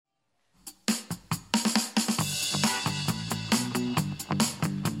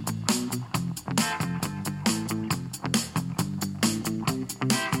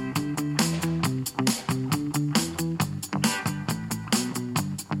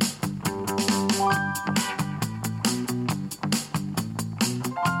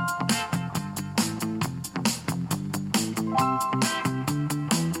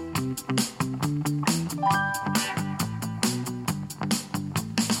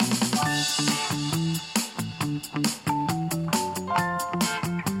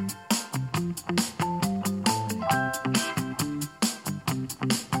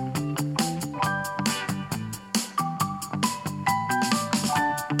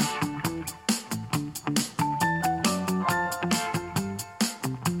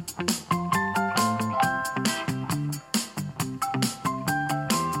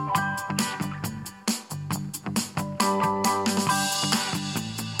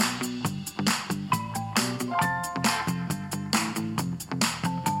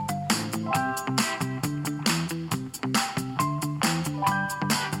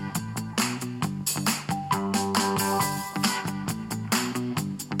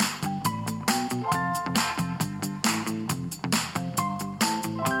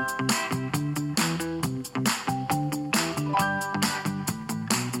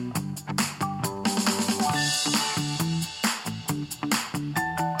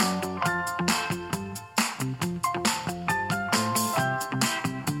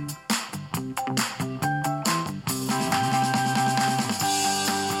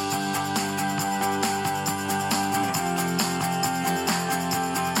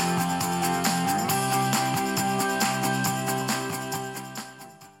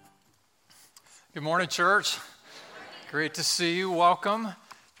morning, church. Great to see you. Welcome.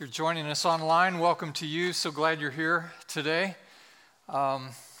 If you're joining us online, welcome to you. So glad you're here today.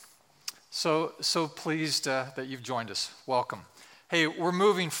 So pleased that you've joined us. Welcome. Hey, we're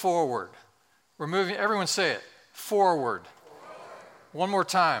moving forward. Everyone say it, forward. One more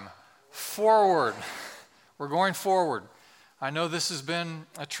time, forward. We're going forward. I know this has been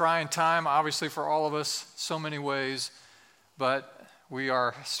a trying time, obviously, for all of us, so many ways, but we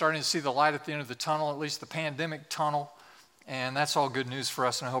are starting to see the light at the end of the tunnel, at least the pandemic tunnel, and that's all good news for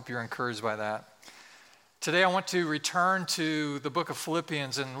us, and I hope you're encouraged by that. Today I want to return to the book of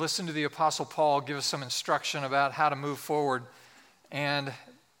Philippians and listen to the Apostle Paul give us some instruction about how to move forward. And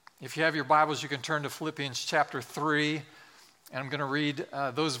if you have your Bibles, you can turn to Philippians chapter 3, and I'm going to read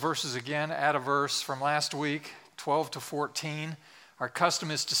those verses again, add a verse from last week, 12 to 14. Our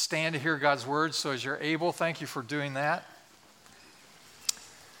custom is to stand to hear God's word, so as you're able, thank you for doing that.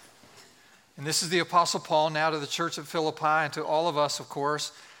 And this is the Apostle Paul now to the church at Philippi and to all of us, of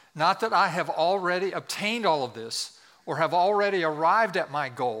course. Not that I have already obtained all of this or have already arrived at my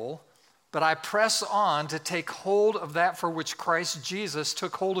goal, but I press on to take hold of that for which Christ Jesus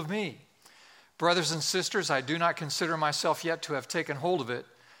took hold of me. Brothers and sisters, I do not consider myself yet to have taken hold of it,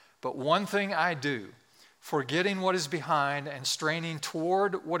 but one thing I do, forgetting what is behind and straining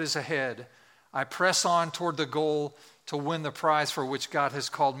toward what is ahead, I press on toward the goal to win the prize for which God has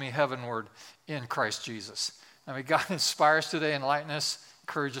called me heavenward in Christ Jesus. I mean, God inspires today, enlighten us,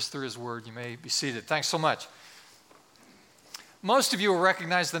 encourage us through his word. You may be seated. Thanks so much. Most of you will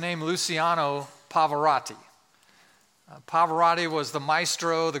recognize the name Luciano Pavarotti. Pavarotti was the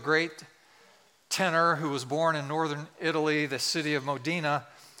maestro, the great tenor who was born in northern Italy, the city of Modena.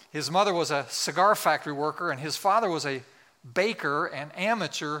 His mother was a cigar factory worker, and his father was a baker and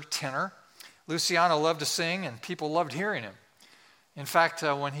amateur tenor. Luciano loved to sing, and people loved hearing him. In fact,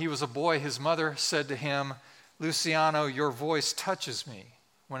 when he was a boy, his mother said to him, "Luciano, your voice touches me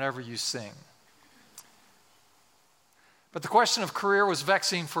whenever you sing." But the question of career was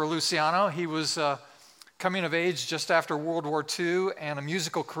vexing for Luciano. He was coming of age just after World War II, and a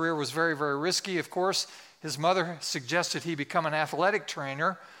musical career was very, very risky. Of course, his mother suggested he become an athletic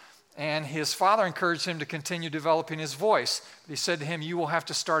trainer, and his father encouraged him to continue developing his voice. But he said to him, "You will have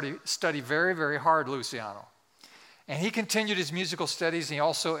to study very, very hard, Luciano." And he continued his musical studies. He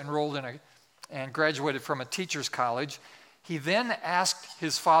also enrolled and graduated from a teacher's college. He then asked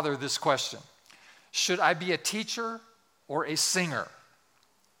his father this question: should I be a teacher or a singer?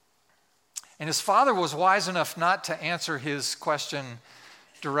 And his father was wise enough not to answer his question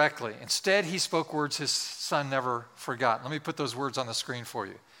directly. Instead, he spoke words his son never forgot. Let me put those words on the screen for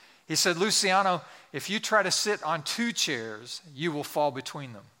you. He said, "Luciano, if you try to sit on two chairs, you will fall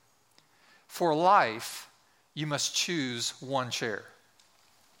between them. For life, you must choose one chair."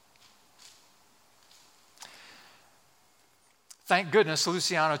 Thank goodness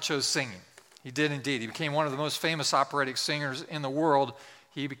Luciano chose singing. He did indeed. He became one of the most famous operatic singers in the world.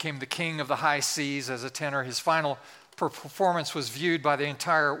 He became the king of the high seas as a tenor. His final performance was viewed by the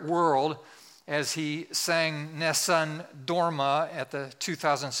entire world as he sang Nessun Dorma at the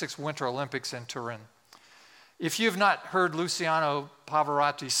 2006 Winter Olympics in Turin. If you have not heard Luciano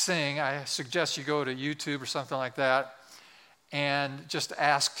Pavarotti sing, I suggest you go to YouTube or something like that and just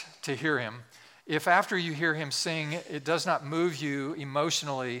ask to hear him. If after you hear him sing, it does not move you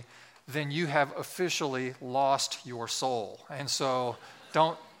emotionally, then you have officially lost your soul. And so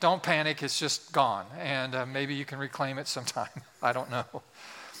don't panic, it's just gone. And maybe you can reclaim it sometime. I don't know.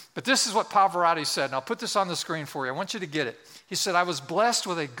 But this is what Pavarotti said, and I'll put this on the screen for you. I want you to get it. He said, "I was blessed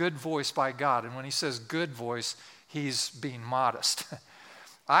with a good voice by God." And when he says good voice, he's being modest.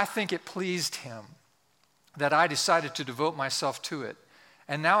 "I think it pleased him that I decided to devote myself to it.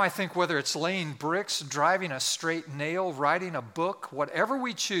 And now I think whether it's laying bricks, driving a straight nail, writing a book, whatever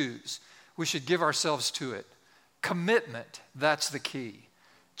we choose, we should give ourselves to it. Commitment, that's the key.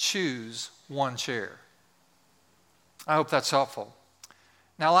 Choose one chair." I hope that's helpful.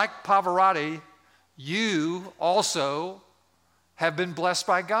 Now, like Pavarotti, you also have been blessed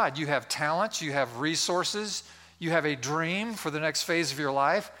by God. You have talents, you have resources, you have a dream for the next phase of your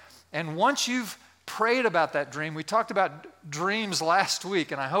life. And once you've prayed about that dream, we talked about dreams last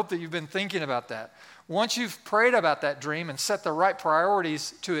week, and I hope that you've been thinking about that. Once you've prayed about that dream and set the right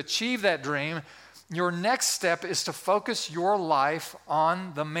priorities to achieve that dream, your next step is to focus your life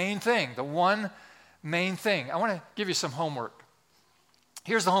on the main thing, the one main thing. I want to give you some homework.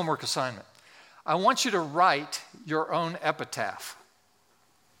 Here's the homework assignment. I want you to write your own epitaph.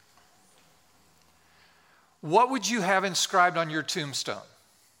 What would you have inscribed on your tombstone?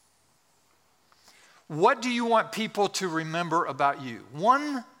 What do you want people to remember about you?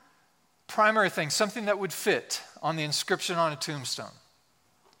 One primary thing, something that would fit on the inscription on a tombstone.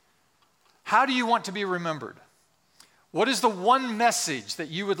 How do you want to be remembered? What is the one message that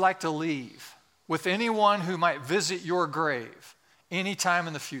you would like to leave with anyone who might visit your grave anytime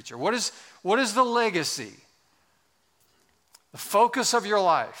in the future? What is the legacy, the focus of your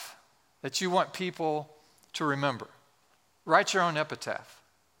life that you want people to remember? Write your own epitaph.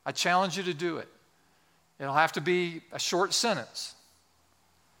 I challenge you to do it. It'll have to be a short sentence.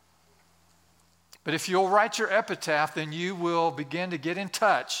 But if you'll write your epitaph, then you will begin to get in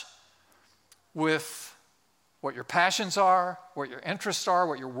touch with what your passions are, what your interests are,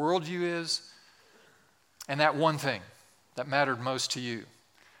 what your worldview is, and that one thing that mattered most to you.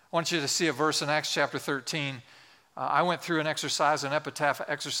 I want you to see a verse in Acts chapter 13. I went through an epitaph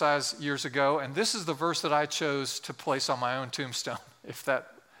exercise years ago, and this is the verse that I chose to place on my own tombstone, if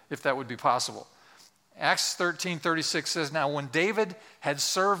that would be possible. Acts 13:36 says, "Now when David had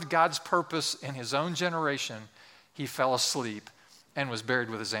served God's purpose in his own generation, he fell asleep and was buried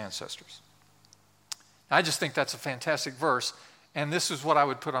with his ancestors." I just think that's a fantastic verse, and this is what I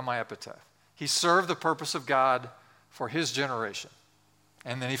would put on my epitaph. He served the purpose of God for his generation,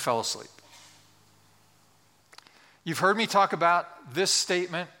 and then he fell asleep. You've heard me talk about this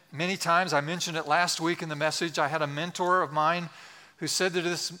statement many times. I mentioned it last week in the message. I had a mentor of mine who said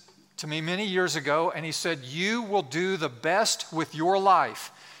this to me many years ago, and he said, "You will do the best with your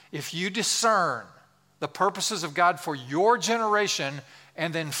life if you discern the purposes of God for your generation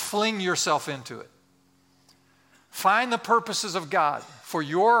and then fling yourself into it." Find the purposes of God for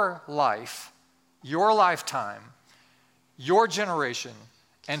your life, your lifetime, your generation,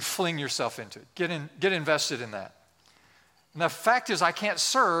 and fling yourself into it. Get invested in that. And the fact is, I can't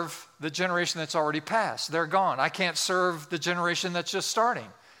serve the generation that's already passed. They're gone. I can't serve the generation that's just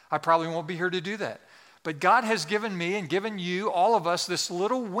starting. I probably won't be here to do that. But God has given me and given you, all of us, this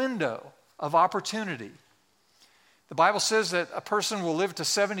little window of opportunity. The Bible says that a person will live to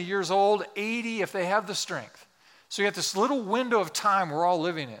 70 years old, 80 if they have the strength. So you have this little window of time we're all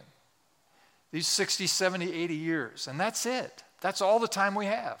living in. These 60, 70, 80 years. And that's it. That's all the time we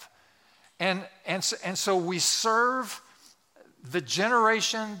have. And so we serve the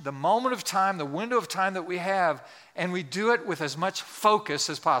generation, the moment of time, the window of time that we have, and we do it with as much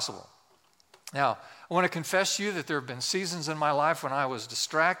focus as possible. Now, I want to confess to you that there have been seasons in my life when I was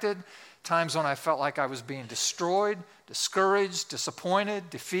distracted, times when I felt like I was being destroyed, discouraged,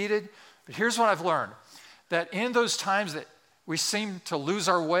 disappointed, defeated. But here's what I've learned, that in those times that we seem to lose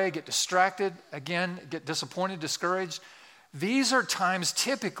our way, get distracted, again, get disappointed, discouraged, these are times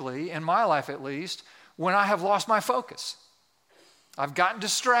typically, in my life at least, when I have lost my focus. I've gotten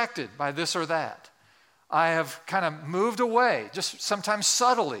distracted by this or that. I have kind of moved away, just sometimes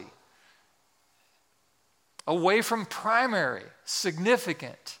subtly, away from primary,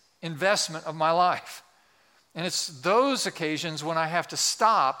 significant investment of my life. And it's those occasions when I have to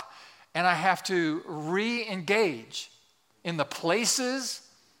stop and I have to re-engage in the places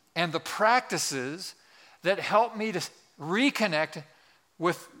and the practices that help me to reconnect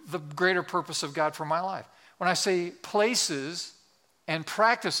with the greater purpose of God for my life. When I say places and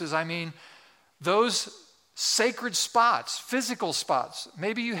practices, I mean those sacred spots, physical spots.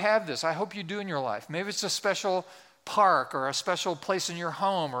 Maybe you have this. I hope you do in your life. Maybe it's a special park or a special place in your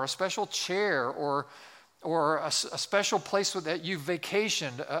home or a special chair or a special place that you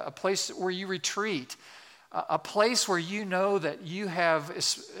vacationed, a place where you retreat, a place where you know that you have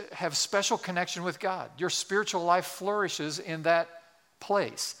special connection with God. Your spiritual life flourishes in that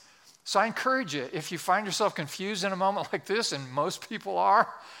place. So I encourage you, if you find yourself confused in a moment like this, and most people are,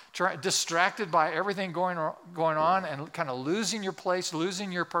 distracted by everything going on and kind of losing your place,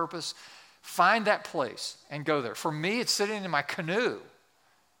 losing your purpose, find that place and go there. For me, it's sitting in my canoe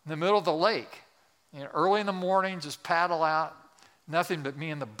in the middle of the lake. Early in the morning, just paddle out, nothing but me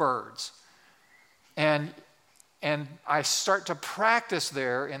and the birds. And I start to practice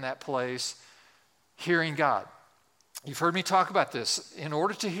there in that place, hearing God. You've heard me talk about this. In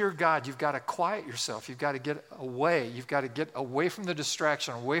order to hear God, you've got to quiet yourself. You've got to get away. You've got to get away from the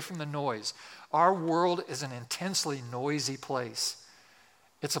distraction, away from the noise. Our world is an intensely noisy place.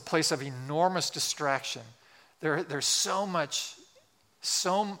 It's a place of enormous distraction. There's so much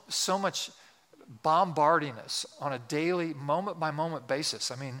bombarding us on a daily, moment-by-moment basis.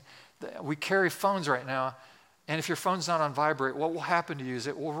 I mean, we carry phones right now, and if your phone's not on vibrate, what will happen to you is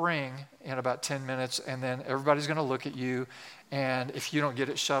it will ring in about 10 minutes, and then everybody's going to look at you, and if you don't get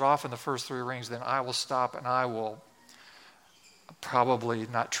it shut off in the first 3 rings, then I will stop, and I will probably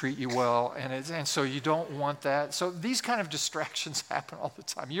not treat you well, and so you don't want that. So these kind of distractions happen all the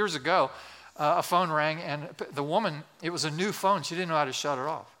time. Years ago, a phone rang, and the woman, it was a new phone, she didn't know how to shut it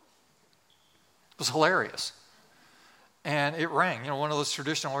off. was hilarious. And it rang, one of those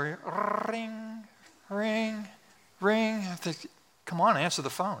traditional ring, ring, ring. I think, come on, answer the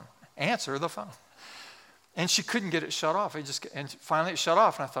phone. Answer the phone. And she couldn't get it shut off. And finally it shut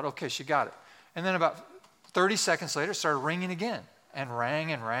off, and I thought, okay, she got it. And then about 30 seconds later, it started ringing again, and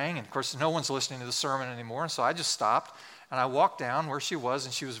rang, and rang. And of course, no one's listening to the sermon anymore. And so I just stopped, and I walked down where she was,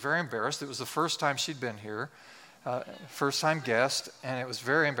 and she was very embarrassed. It was the first time she'd been here, first time guest, and it was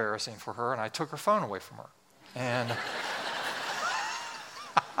very embarrassing for her. And I took her phone away from her. And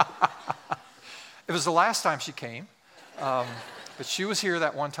it was the last time she came, but she was here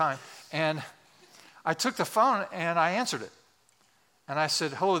that one time. And I took the phone and I answered it. And I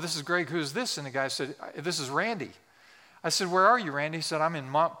said, hello, this is Greg, who's this? And the guy said, this is Randy. I said, where are you, Randy? He said, I'm in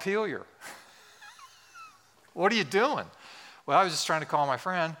Montpelier. What are you doing? Well, I was just trying to call my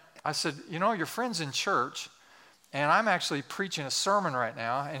friend. I said, your friend's in church, and I'm actually preaching a sermon right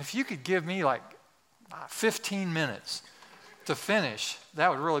now, and if you could give me like 15 minutes to finish, that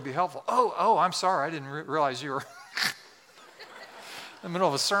would really be helpful. Oh, I'm sorry, I didn't realize you were in the middle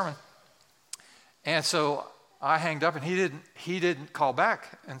of a sermon. And so I hanged up, and he didn't call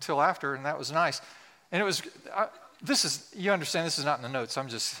back until after, and that was nice. And it was, you understand, this is not in the notes. I'm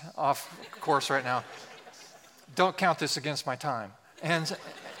just off course right now. Don't count this against my time. And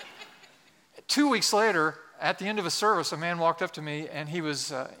 2 weeks later, at the end of a service, a man walked up to me, and he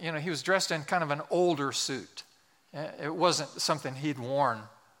was dressed in kind of an older suit. It wasn't something he'd worn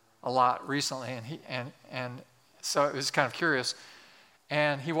a lot recently, and so it was kind of curious.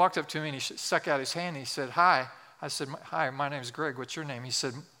 And he walked up to me, and he stuck out his hand, and he said, hi. I said, hi, my name's Greg. What's your name? He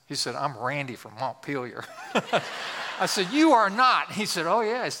said, I'm Randy from Montpelier. I said, you are not. He said, oh,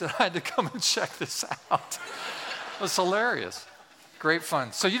 yeah. I said, I had to come and check this out. It was hilarious. Great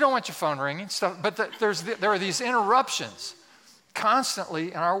fun. So you don't want your phone ringing, but there are these interruptions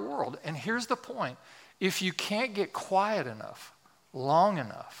constantly in our world. And here's the point. If you can't get quiet enough, long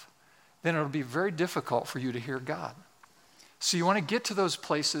enough, then it'll be very difficult for you to hear God. So you want to get to those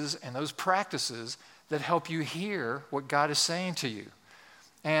places and those practices that help you hear what God is saying to you.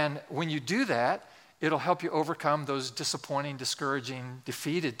 And when you do that, it'll help you overcome those disappointing, discouraging,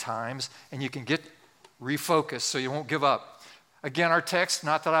 defeated times, and you can get refocused so you won't give up. Again, our text,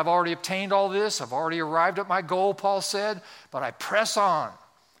 not that I've already obtained all this, I've already arrived at my goal, Paul said, but I press on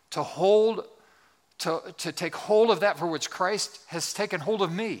to take hold of that for which Christ has taken hold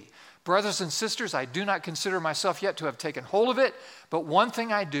of me. Brothers and sisters, I do not consider myself yet to have taken hold of it, but one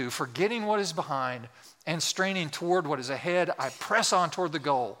thing I do, forgetting what is behind and straining toward what is ahead, I press on toward the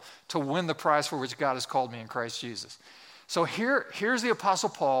goal to win the prize for which God has called me in Christ Jesus. So here's the Apostle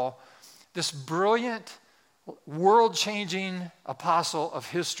Paul, this brilliant, world-changing apostle of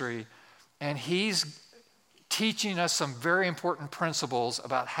history, and he's teaching us some very important principles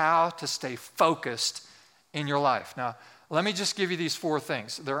about how to stay focused in your life. Now, let me just give you these 4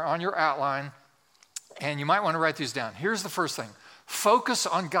 things. They're on your outline, and you might want to write these down. Here's the first thing. Focus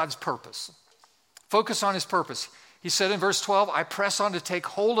on God's purpose. Focus on his purpose. He said in verse 12, I press on to take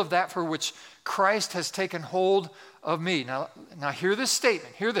hold of that for which Christ has taken hold of me. Now hear this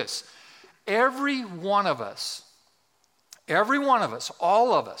statement. Hear this. Every one of us,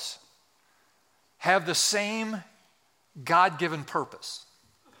 all of us, have the same God-given purpose.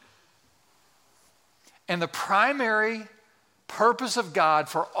 And the primary purpose of God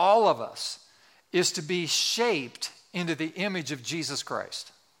for all of us is to be shaped into the image of Jesus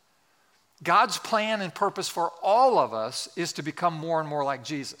Christ. God's plan and purpose for all of us is to become more and more like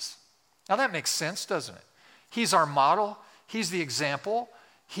Jesus. Now that makes sense, doesn't it? He's our model. He's the example.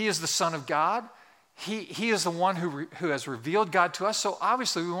 He is the Son of God. He is the one who has revealed God to us. So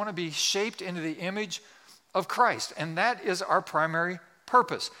obviously we want to be shaped into the image of Christ. And that is our primary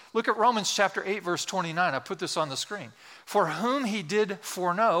purpose. Look at Romans chapter 8, verse 29. I put this on the screen. For whom he did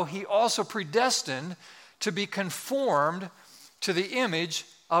foreknow, he also predestined to be conformed to the image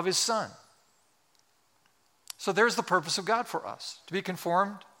of his Son. So there's the purpose of God for us, to be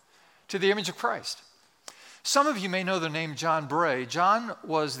conformed to the image of Christ. Some of you may know the name John Bray. John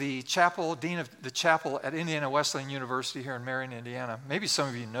was the dean of the chapel at Indiana Wesleyan University here in Marion, Indiana. Maybe some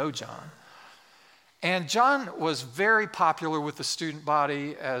of you know John. And John was very popular with the student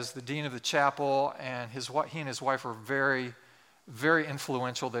body as the dean of the chapel, and he and his wife were very, very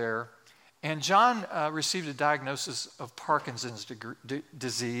influential there. And John received a diagnosis of Parkinson's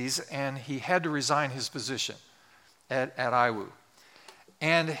disease, and he had to resign his position at IWU.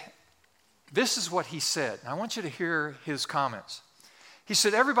 And this is what he said. And I want you to hear his comments. He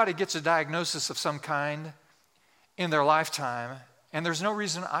said, everybody gets a diagnosis of some kind in their lifetime, and there's no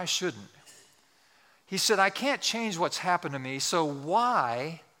reason I shouldn't. He said, I can't change what's happened to me, so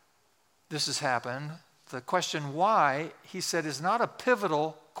why this has happened, the question why, he said, is not a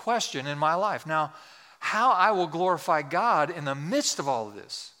pivotal question in my life. Now, how I will glorify God in the midst of all of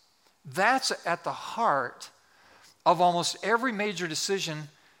this, that's at the heart of almost every major decision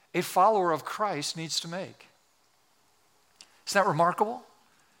a follower of Christ needs to make. Isn't that remarkable?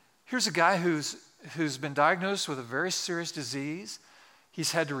 Here's a guy who's been diagnosed with a very serious disease.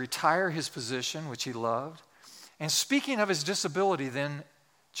 He's had to retire his position, which he loved. And speaking of his disability, then,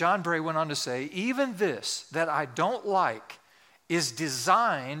 John Bray went on to say, even this that I don't like is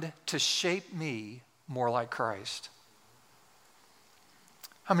designed to shape me more like Christ.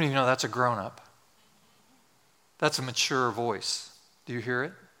 How many of you know that's a grown-up? That's a mature voice. Do you hear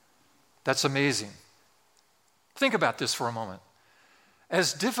it? That's amazing. Think about this for a moment.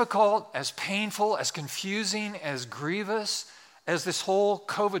 As difficult, as painful, as confusing, as grievous as this whole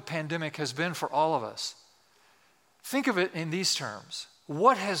COVID pandemic has been for all of us, think of it in these terms.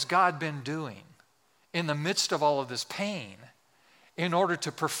 What has God been doing in the midst of all of this pain in order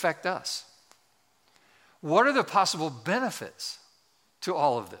to perfect us? What are the possible benefits to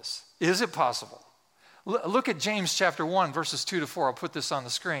all of this? Is it possible? Look at James chapter 1, verses 2 to 4. I'll put this on the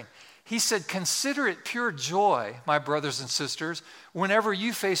screen. He said, consider it pure joy, my brothers and sisters, whenever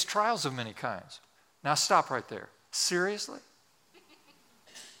you face trials of many kinds. Now stop right there. Seriously?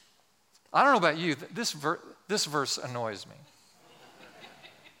 I don't know about you. This verse annoys me.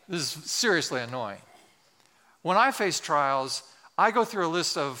 This is seriously annoying. When I face trials, I go through a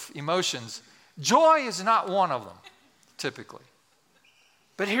list of emotions. Joy is not one of them, typically.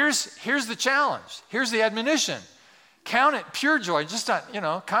 But here's the challenge. Here's the admonition. Count it pure joy, just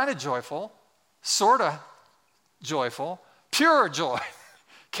not, kind of joyful, sort of joyful, pure joy.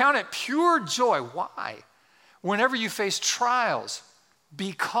 Count it pure joy. Why? Whenever you face trials,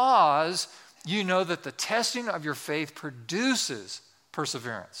 because you know that the testing of your faith produces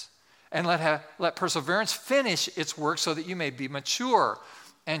perseverance. And let perseverance finish its work so that you may be mature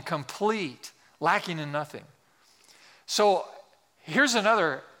and complete, lacking in nothing. So here's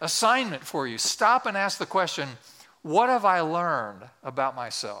another assignment for you. Stop and ask the question, what have I learned about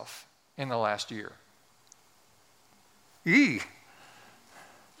myself in the last year?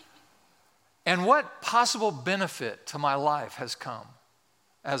 And what possible benefit to my life has come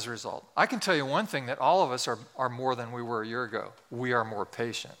as a result? I can tell you one thing, that all of us are more than we were a year ago. We are more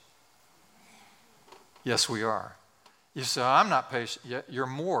patient. Yes, we are. You say, I'm not patient. Yeah, you're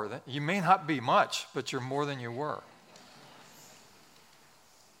more. You may not be much, but you're more than you were.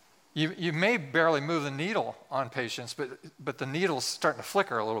 You may barely move the needle on patience, but the needle's starting to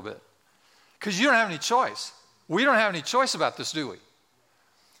flicker a little bit. Because you don't have any choice. We don't have any choice about this, do we?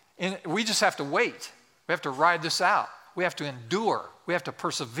 And we just have to wait. We have to ride this out. We have to endure. We have to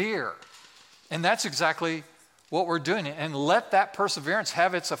persevere. And that's exactly what we're doing. And let that perseverance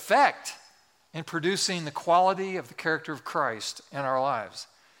have its effect in producing the quality of the character of Christ in our lives.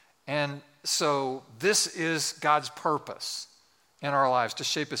 And so this is God's purpose in our lives, to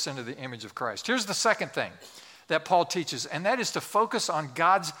shape us into the image of Christ. Here's the second thing that Paul teaches, and that is to focus on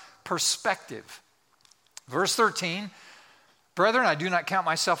God's perspective. Verse 13, brethren, I do not count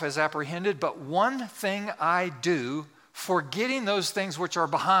myself as apprehended, but one thing I do, forgetting those things which are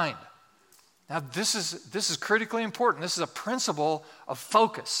behind. Now, this is critically important. This is a principle of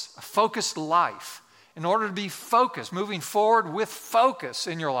focus, a focused life. In order to be focused, moving forward with focus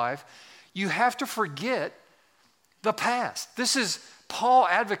in your life, you have to forget the past. This is Paul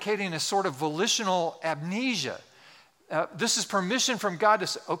advocating a sort of volitional amnesia. This is permission from God to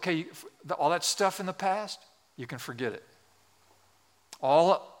say, okay, all that stuff in the past, you can forget it.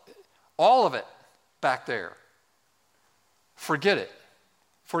 All of it back there. Forget it.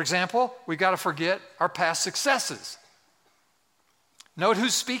 For example, we've got to forget our past successes. Note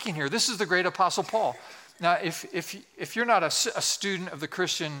who's speaking here. This is the great Apostle Paul. Now, if you're not a student of the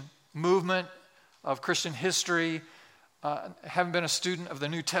Christian movement, of Christian history, haven't been a student of the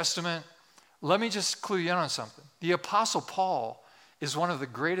New Testament, let me just clue you in on something. The Apostle Paul is one of the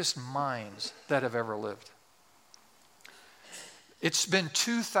greatest minds that have ever lived. It's been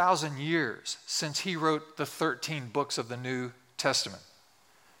 2,000 years since he wrote the 13 books of the New Testament.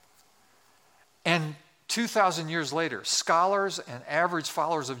 And 2,000 years later, scholars and average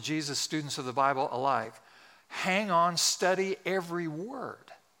followers of Jesus, students of the Bible alike, hang on, study every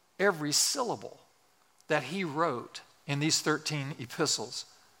word, every syllable that he wrote in these 13 epistles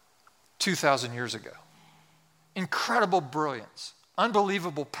 2,000 years ago. Incredible brilliance,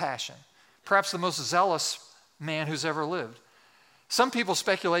 unbelievable passion, perhaps the most zealous man who's ever lived. Some people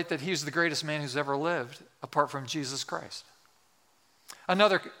speculate that he's the greatest man who's ever lived apart from Jesus Christ.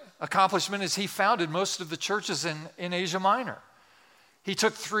 Another accomplishment is he founded most of the churches in Asia Minor. He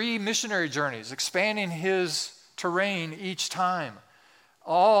took 3 missionary journeys, expanding his terrain each time,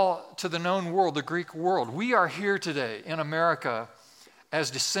 all to the known world, the Greek world. We are here today in America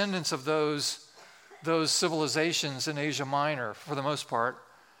as descendants of those civilizations in Asia Minor, for the most part,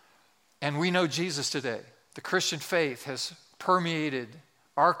 and we know Jesus today. The Christian faith has permeated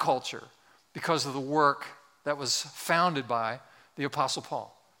our culture because of the work that was founded by the Apostle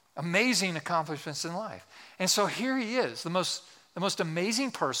Paul. Amazing accomplishments in life. And so here he is, the most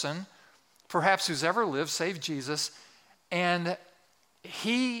amazing person, perhaps who's ever lived, save Jesus. And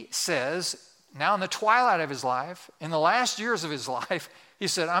he says, now in the twilight of his life, in the last years of his life, he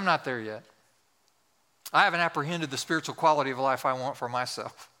said, I'm not there yet. I haven't apprehended the spiritual quality of life I want for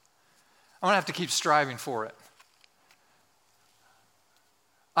myself. I'm going to have to keep striving for it.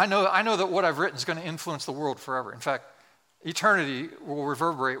 I know that what I've written is going to influence the world forever. In fact, eternity will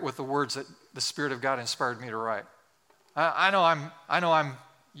reverberate with the words that the Spirit of God inspired me to write. I know I'm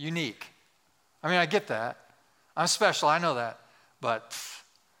unique. I mean, I get that. I'm special, I know that. But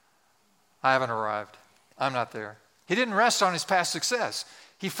I haven't arrived. I'm not there. He didn't rest on his past success.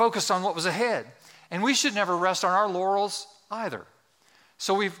 He focused on what was ahead. And we should never rest on our laurels either.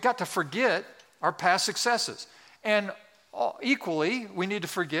 So we've got to forget our past successes. And equally, we need to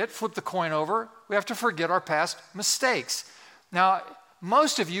flip the coin over, we have to forget our past mistakes. Now,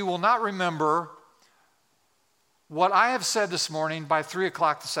 most of you will not remember what I have said this morning by 3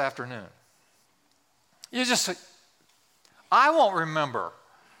 o'clock this afternoon. I won't remember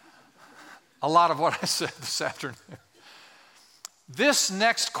a lot of what I said this afternoon. This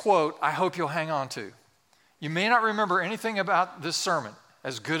next quote, I hope you'll hang on to. You may not remember anything about this sermon,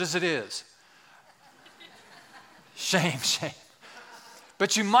 as good as it is. Shame.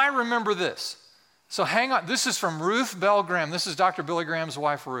 But you might remember this. So hang on. This is from Ruth Bell Graham. This is Dr. Billy Graham's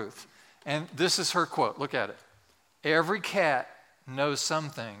wife, Ruth. And this is her quote. Look at it. Every cat knows some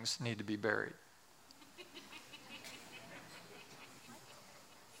things need to be buried.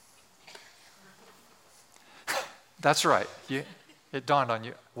 That's right. It dawned on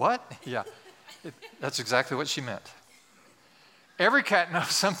you. What? Yeah. That's exactly what she meant. Every cat knows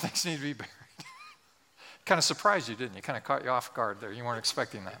some things need to be buried. Kind of surprised you, didn't you? Kind of caught you off guard there. You weren't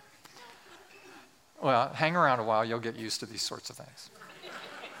expecting that. Well, hang around a while. You'll get used to these sorts of things.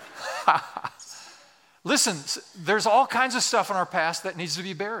 Listen, there's all kinds of stuff in our past that needs to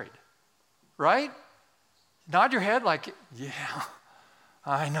be buried, right? Nod your head like, yeah,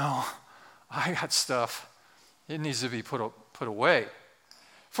 I know. I got stuff. It needs to be put away.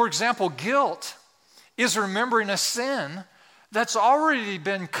 For example, guilt is remembering a sin that's already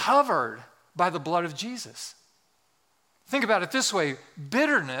been covered by the blood of Jesus. Think about it this way.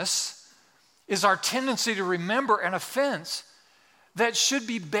 Bitterness is our tendency to remember an offense that should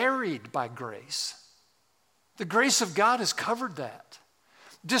be buried by grace. The grace of God has covered that.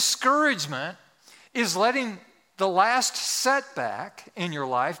 Discouragement is letting the last setback in your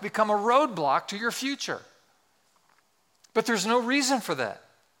life become a roadblock to your future. But there's no reason for that.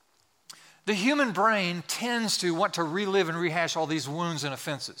 The human brain tends to want to relive and rehash all these wounds and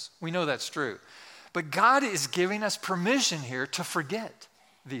offenses. We know that's true. But God is giving us permission here to forget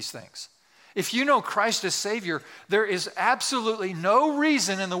these things. If you know Christ as Savior, there is absolutely no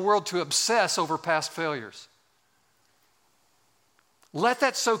reason in the world to obsess over past failures. Let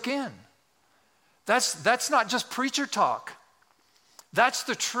that soak in. That's not just preacher talk. That's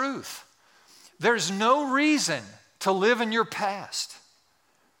the truth. There's no reason to live in your past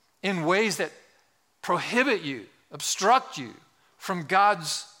in ways that prohibit you, obstruct you from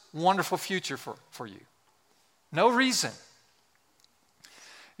God's wonderful future for you. No reason.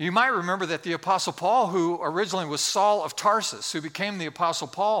 You might remember that the Apostle Paul, who originally was Saul of Tarsus, who became the Apostle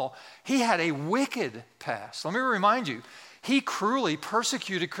Paul, he had a wicked past. Let me remind you, he cruelly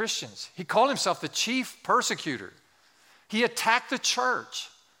persecuted Christians. He called himself the chief persecutor. He attacked the church.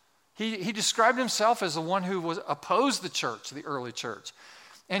 He described himself as the one who opposed the church, the early church.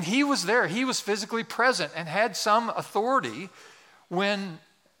 And he was there. He was physically present and had some authority when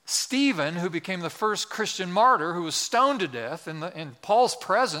Stephen, who became the first Christian martyr, who was stoned to death in Paul's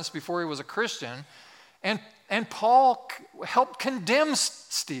presence before he was a Christian, and Paul helped condemn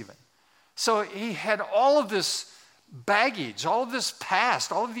Stephen. So he had all of this baggage, all of this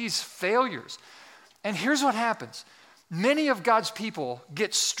past, all of these failures. And here's what happens. Many of God's people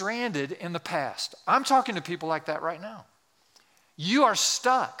get stranded in the past. I'm talking to people like that right now. You are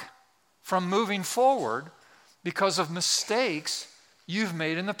stuck from moving forward because of mistakes you've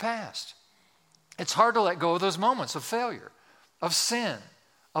made in the past. It's hard to let go of those moments of failure, of sin,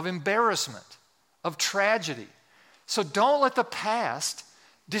 of embarrassment, of tragedy. So don't let the past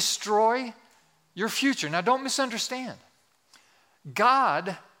destroy your future. Now, don't misunderstand.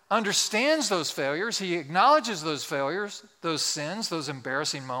 God understands those failures. He acknowledges those failures, those sins, those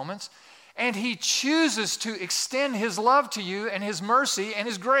embarrassing moments, and he chooses to extend his love to you and his mercy and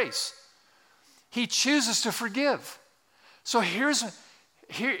his grace. He chooses to forgive. So here's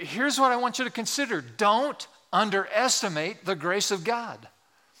what I want you to consider. Don't underestimate the grace of God.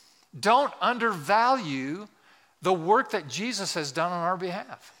 Don't undervalue the work that Jesus has done on our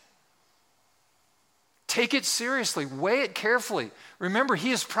behalf. Take it seriously. Weigh it carefully. Remember, he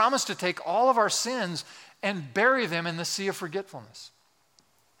has promised to take all of our sins and bury them in the sea of forgetfulness.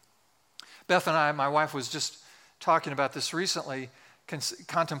 Beth and I, my wife, was just talking about this recently,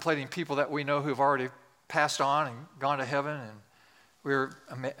 contemplating people that we know who have already passed on and gone to heaven, and we were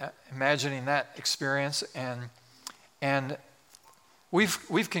imagining that experience, and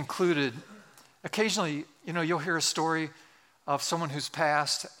we've concluded. Occasionally, you'll hear a story of someone who's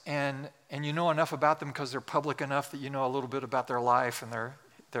passed, and you know enough about them because they're public enough that you know a little bit about their life and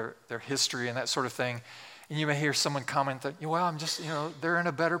their history and that sort of thing. And you may hear someone comment that, well, I'm just, they're in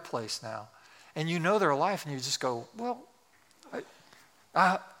a better place now. And you know their life, and you just go, well,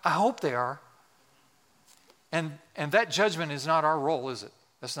 I hope they are. And that judgment is not our role, is it?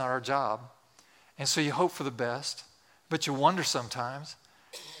 That's not our job. And so you hope for the best, but you wonder sometimes,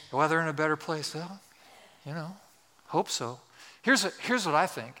 well, they're in a better place. Well, hope so. Here's what I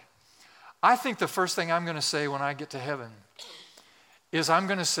think. I think the first thing I'm going to say when I get to heaven is I'm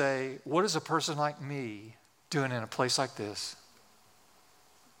going to say, what is a person like me doing in a place like this?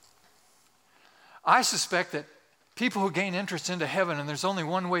 I suspect that people who gain interest into heaven, and there's only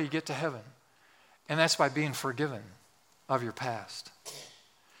one way you get to heaven, and that's by being forgiven of your past.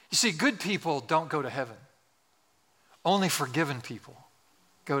 You see, good people don't go to heaven. Only forgiven people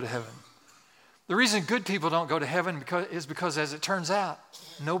go to heaven. The reason good people don't go to heaven is because, as it turns out,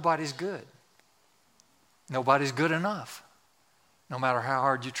 nobody's good. Nobody's good enough, no matter how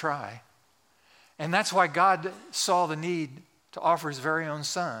hard you try. And that's why God saw the need to offer his very own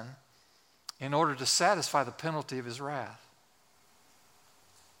son in order to satisfy the penalty of his wrath.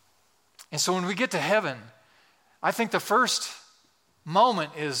 And so when we get to heaven, I think the first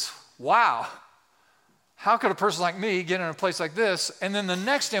moment is, wow, how could a person like me get in a place like this? And then the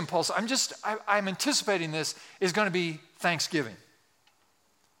next impulse, I'm anticipating this, is going to be thanksgiving.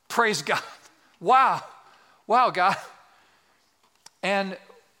 Praise God. Wow, God. And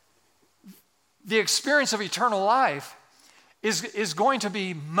the experience of eternal life is going to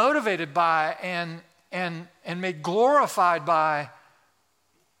be motivated by and made glorified by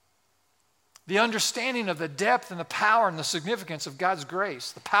the understanding of the depth and the power and the significance of God's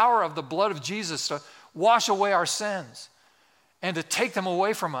grace, the power of the blood of Jesus to wash away our sins and to take them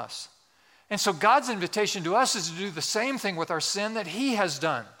away from us. And so God's invitation to us is to do the same thing with our sin that he has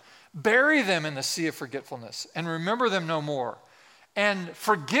done. Bury them in the sea of forgetfulness and remember them no more. And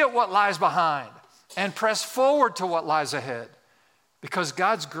forget what lies behind and press forward to what lies ahead, because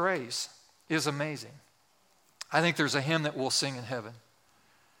God's grace is amazing. I think there's a hymn that we'll sing in heaven.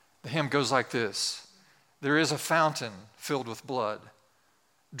 The hymn goes like this. There is a fountain filled with blood,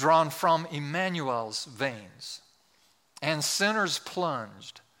 drawn from Emmanuel's veins, and sinners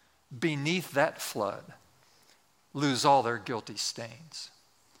plunged beneath that flood lose all their guilty stains.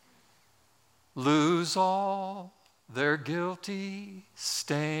 Lose all their guilty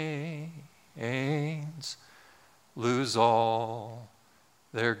stains. Lose all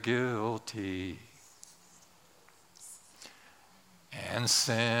their guilty. And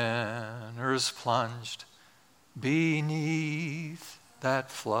sinners plunged beneath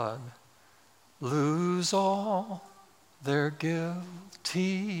that flood lose all their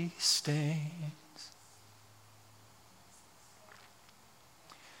guilty stains.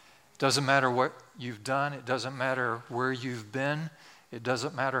 It doesn't matter what you've done. It doesn't matter where you've been. It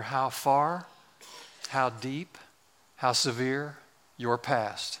doesn't matter how far, how deep, how severe your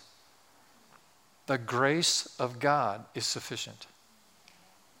past. The grace of God is sufficient.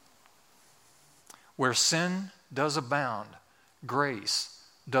 Where sin does abound, grace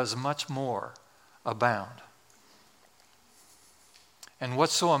does much more abound. And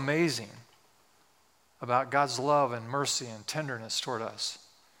what's so amazing about God's love and mercy and tenderness toward us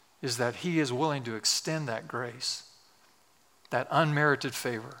is that he is willing to extend that grace, that unmerited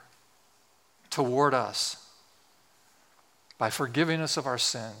favor, toward us by forgiving us of our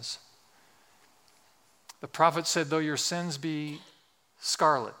sins. The prophet said, though your sins be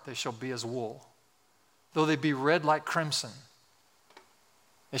scarlet, they shall be as wool. Though they be red like crimson,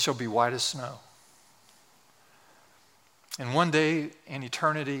 they shall be white as snow. And one day in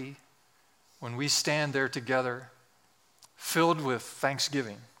eternity, when we stand there together, filled with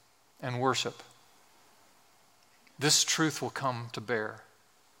thanksgiving and worship, this truth will come to bear,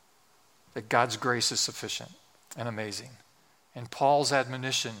 that God's grace is sufficient and amazing. And Paul's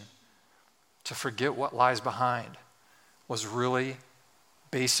admonition to forget what lies behind was really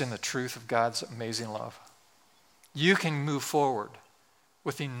based in the truth of God's amazing love. You can move forward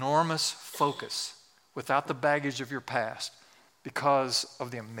with enormous focus without the baggage of your past because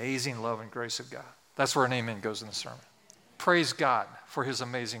of the amazing love and grace of God. That's where an amen goes in the sermon. Praise God for his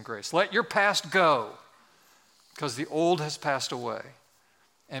amazing grace. Let your past go, because the old has passed away,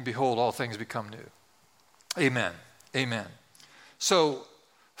 and behold, all things become new. Amen. Amen. So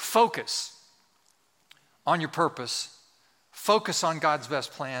focus on your purpose. Focus on God's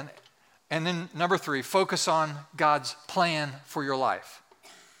best plan. And then number 3, focus on God's plan for your life.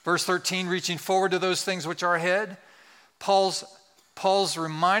 Verse 13, reaching forward to those things which are ahead. Paul's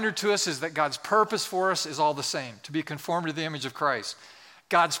reminder to us is that God's purpose for us is all the same, to be conformed to the image of Christ.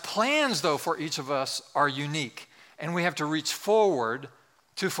 God's plans, though, for each of us are unique, and we have to reach forward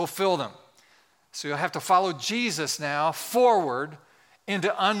to fulfill them. So you'll have to follow Jesus now forward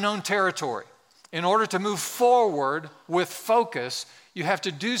into unknown territory. In order to move forward with focus, you have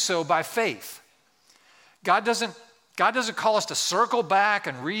to do so by faith. God doesn't call us to circle back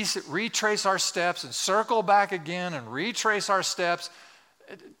and retrace our steps and circle back again and retrace our steps.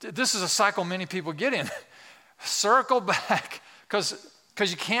 This is a cycle many people get in. Circle back because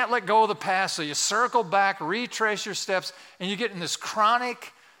you can't let go of the past, so you circle back, retrace your steps, and you get in this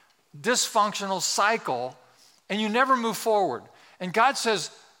chronic, dysfunctional cycle, and you never move forward. And God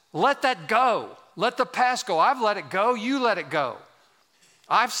says, let that go. Let the past go. I've let it go. You let it go.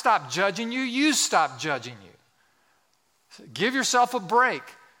 I've stopped judging you. You stop judging you. Give yourself a break.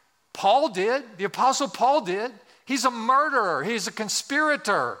 Paul did. The Apostle Paul did. He's a murderer. He's a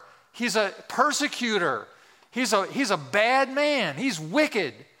conspirator. He's a persecutor. He's a bad man. He's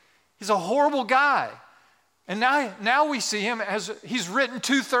wicked. He's a horrible guy. And now we see him as he's written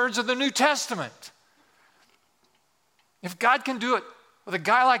 2/3 of the New Testament. If God can do it with a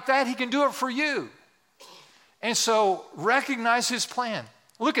guy like that, he can do it for you. And so recognize his plan.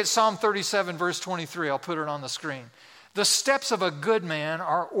 Look at Psalm 37, verse 23. I'll put it on the screen. The steps of a good man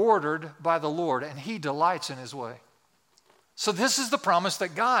are ordered by the Lord, and he delights in his way. So this is the promise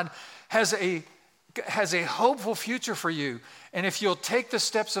that God has a hopeful future for you. And if you'll take the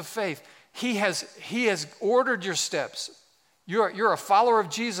steps of faith, he has ordered your steps. You're a follower of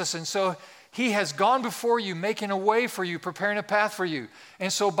Jesus, and so he has gone before you, making a way for you, preparing a path for you.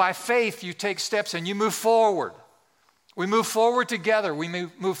 And so by faith, you take steps and you move forward. We move forward together. We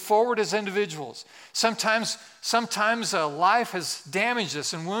move forward as individuals. Sometimes life has damaged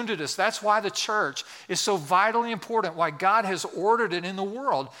us and wounded us. That's why the church is so vitally important, why God has ordered it in the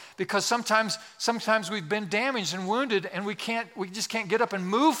world. Because sometimes we've been damaged and wounded, and we just can't get up and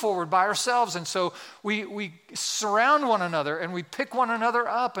move forward by ourselves. And so we surround one another, and we pick one another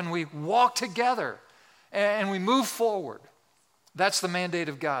up, and we walk together, and we move forward. That's the mandate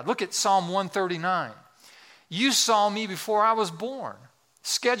of God. Look at Psalm 139. You saw me before I was born,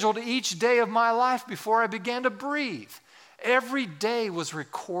 scheduled each day of my life before I began to breathe. Every day was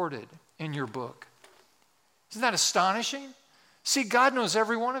recorded in your book. Isn't that astonishing? See, God knows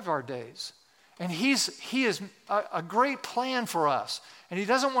every one of our days. And He is a great plan for us. And He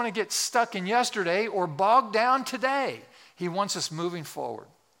doesn't want to get stuck in yesterday or bogged down today. He wants us moving forward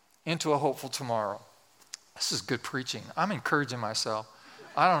into a hopeful tomorrow. This is good preaching. I'm encouraging myself.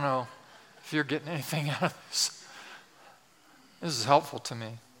 I don't know if you're getting anything out of this. This is helpful to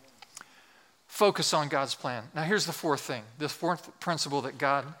me. Focus on God's plan. Now here's the fourth thing, this fourth principle that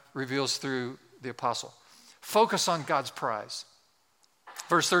God reveals through the apostle. Focus on God's prize.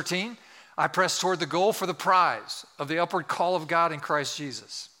 Verse 13, I press toward the goal for the prize of the upward call of God in Christ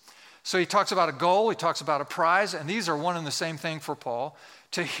Jesus. So he talks about a goal, he talks about a prize, and these are one and the same thing for Paul.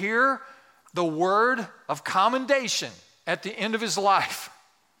 To hear the word of commendation at the end of his life.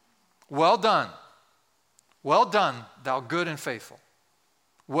 Well done, thou good and faithful.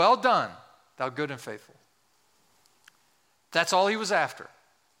 Well done, thou good and faithful. That's all he was after.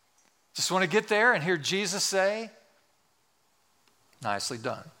 Just want to get there and hear Jesus say, nicely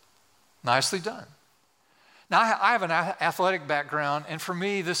done. Nicely done. Now, I have an athletic background, and for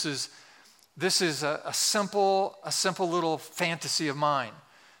me, this is a simple little fantasy of mine.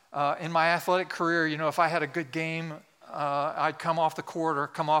 In my athletic career, if I had a good game, I'd come off the court or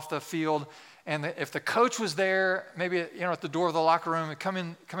come off the field, and if the coach was there, maybe at the door of the locker room, I'd come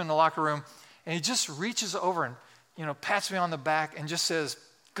in the locker room, and he just reaches over and pats me on the back and just says,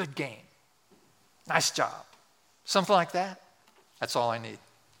 "Good game, nice job," something like that. That's all I need.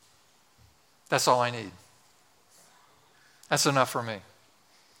 That's all I need. That's enough for me.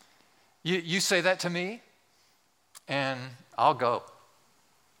 You say that to me, and I'll go.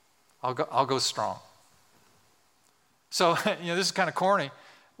 I'll go strong. So, this is kind of corny.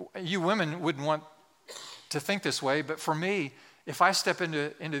 You women wouldn't want to think this way, but for me, if I step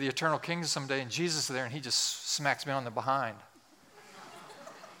into the eternal kingdom someday and Jesus is there and he just smacks me on the behind,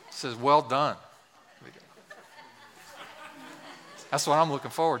 says, well done. That's what I'm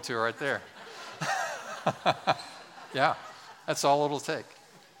looking forward to right there. Yeah, that's all it'll take.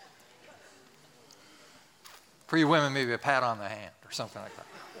 For you women, maybe a pat on the hand or something like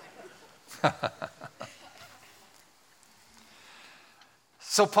that.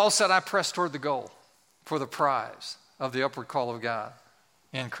 So Paul said, I press toward the goal for the prize of the upward call of God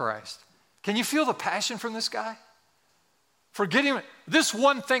in Christ. Can you feel the passion from this guy? Forgetting this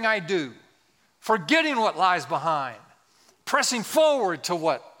one thing I do, forgetting what lies behind, pressing forward to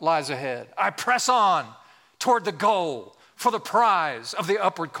what lies ahead. I press on toward the goal for the prize of the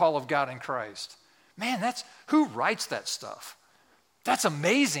upward call of God in Christ. Man, who writes that stuff? That's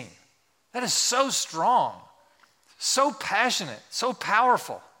amazing. That is so strong, so passionate, so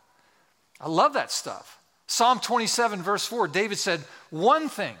powerful. I love that stuff. Psalm 27, verse 4, David said, one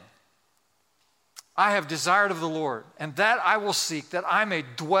thing I have desired of the Lord, and that I will seek, that I may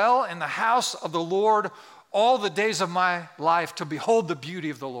dwell in the house of the Lord all the days of my life, to behold the beauty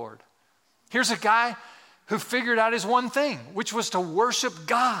of the Lord. Here's a guy who figured out his one thing, which was to worship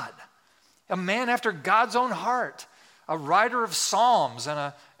God. A man after God's own heart, a writer of psalms and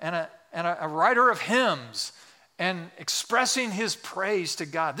a writer of hymns, and expressing his praise to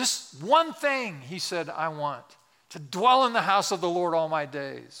God. This one thing, he said, I want, to dwell in the house of the Lord all my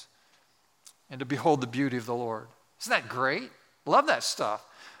days and to behold the beauty of the Lord. Isn't that great? Love that stuff.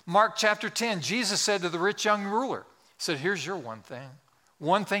 Mark chapter 10, Jesus said to the rich young ruler, he said, here's your one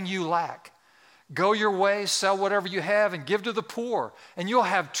thing you lack. Go your way, sell whatever you have and give to the poor, and you'll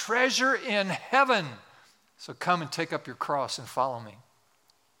have treasure in heaven. So come and take up your cross and follow me.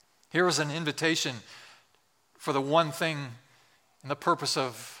 Here was an invitation for the one thing and the purpose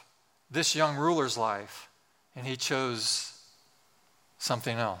of this young ruler's life, and he chose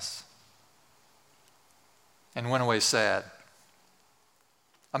something else and went away sad.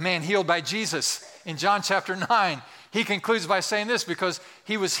 A man healed by Jesus in John chapter 9, he concludes by saying this, because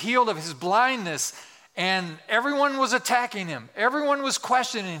he was healed of his blindness and everyone was attacking him. Everyone was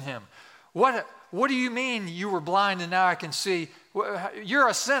questioning him. What do you mean you were blind and now I can see? You're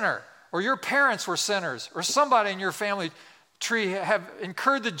a sinner, or your parents were sinners, or somebody in your family tree have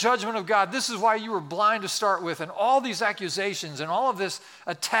incurred the judgment of God. This is why you were blind to start with. And all these accusations and all of this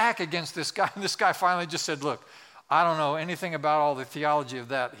attack against this guy. And this guy finally just said, look, I don't know anything about all the theology of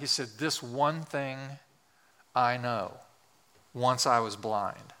that. He said, this one thing I know. Once I was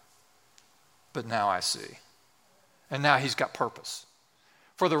blind, but now I see. And now he's got purpose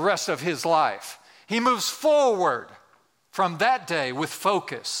for the rest of his life. He moves forward from that day with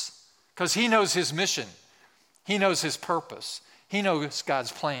focus because he knows his mission. He knows his purpose. He knows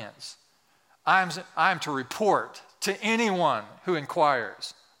God's plans. I'm to report to anyone who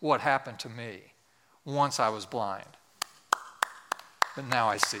inquires what happened to me. Once I was blind, but now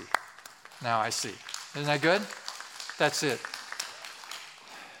I see. Now I see. Isn't that good? That's it.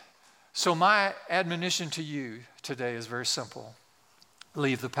 So my admonition to you today is very simple.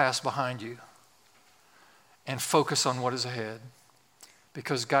 Leave the past behind you and focus on what is ahead,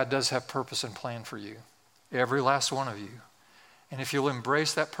 because God does have purpose and plan for you, every last one of you. And if you'll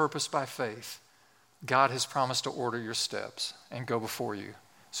embrace that purpose by faith, God has promised to order your steps and go before you.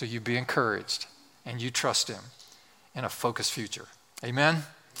 So you be encouraged and you trust him in a focused future. Amen?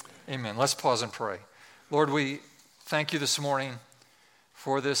 Amen. Let's pause and pray. Lord, we thank you this morning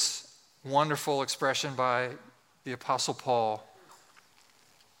for this wonderful expression by the Apostle Paul.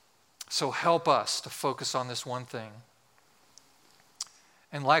 So help us to focus on this one thing.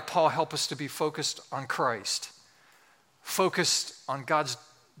 And like Paul, help us to be focused on Christ, focused on God's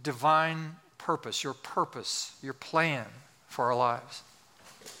divine purpose, your plan for our lives.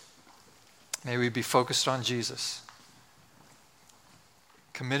 May we be focused on Jesus,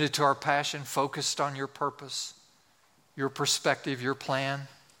 committed to our passion, focused on your purpose, your perspective, your plan,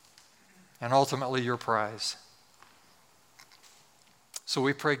 and ultimately your prize. So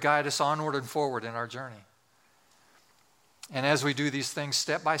we pray, guide us onward and forward in our journey. And as we do these things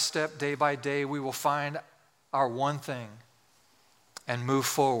step by step, day by day, we will find our one thing and move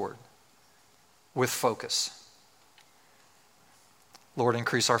forward with focus. Lord,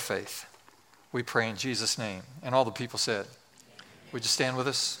 increase our faith. We pray in Jesus' name. And all the people said, would you stand with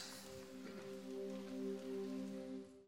us?